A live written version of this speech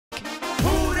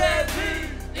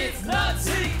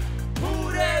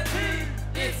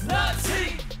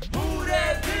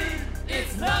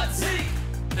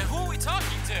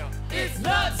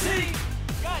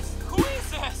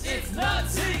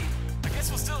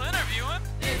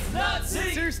It's not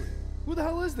Zeke. Seriously, who the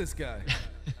hell is this guy?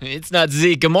 It's not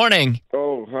Zeke. Good morning.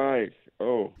 Oh, hi.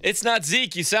 Oh, It's not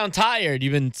Zeke. You sound tired.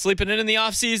 You been sleeping in the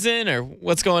off season, or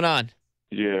what's going on?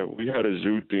 yeah, we had a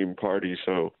zoo-themed party,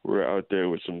 so we're out there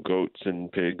with some goats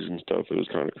and pigs and stuff. It was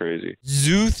kind of crazy.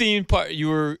 Zoo themed part. You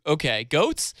were okay.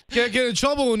 Goats? Can't get in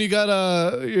trouble when you got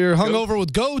you're hungover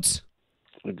with goats.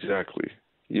 Exactly.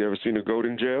 You ever seen a goat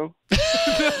in jail?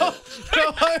 No,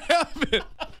 I haven't.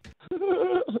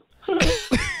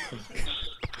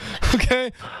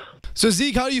 Okay. So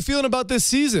Zeke, how are you feeling about this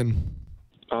season?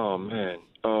 Oh, man.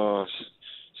 The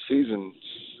season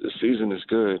is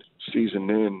good. Season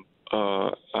in.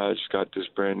 I just got this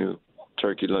brand new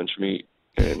turkey lunch meat,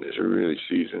 and it's really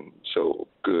seasoned, so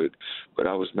good. But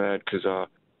I was mad because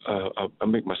I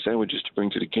make my sandwiches to bring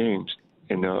to the games,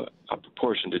 and I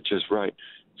proportioned it just right.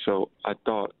 So I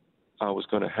thought I was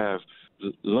going to have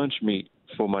lunch meat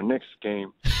for my next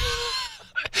game.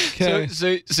 Okay.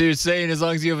 So you're saying as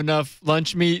long as you have enough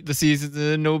lunch meat, the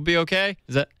season will be okay?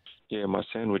 Is that? Yeah, my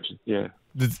sandwich, yeah.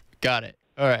 Got it.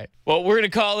 All right. Well, we're gonna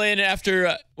call in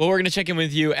after. We're gonna check in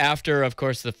with you after, of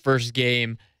course, the first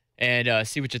game, and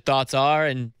see what your thoughts are,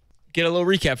 and get a little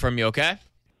recap from you. Okay?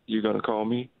 You going to call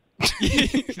me?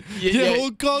 Yeah,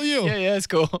 we'll call you. Yeah, it's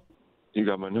cool. You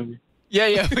got my number?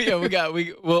 We'll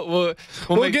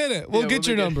get it. We'll get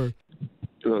your number.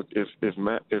 Look, if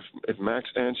Max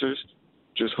answers,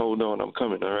 just hold on. I'm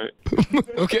coming, all right?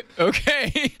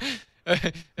 Okay.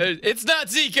 It's not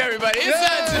Zeke, everybody. It's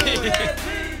not Zeke.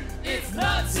 It's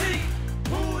not Zeke.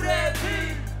 Who that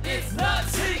be? It's not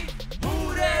Zeke.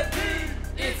 Who that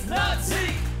be? It's not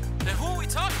Zeke. Then who are we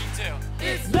talking to?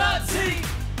 It's not Zeke.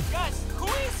 Guys, who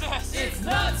is this? It's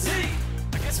not Zeke.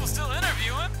 I guess we'll still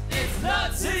interview him. It's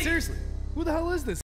not Zeke. Seriously, who the hell is this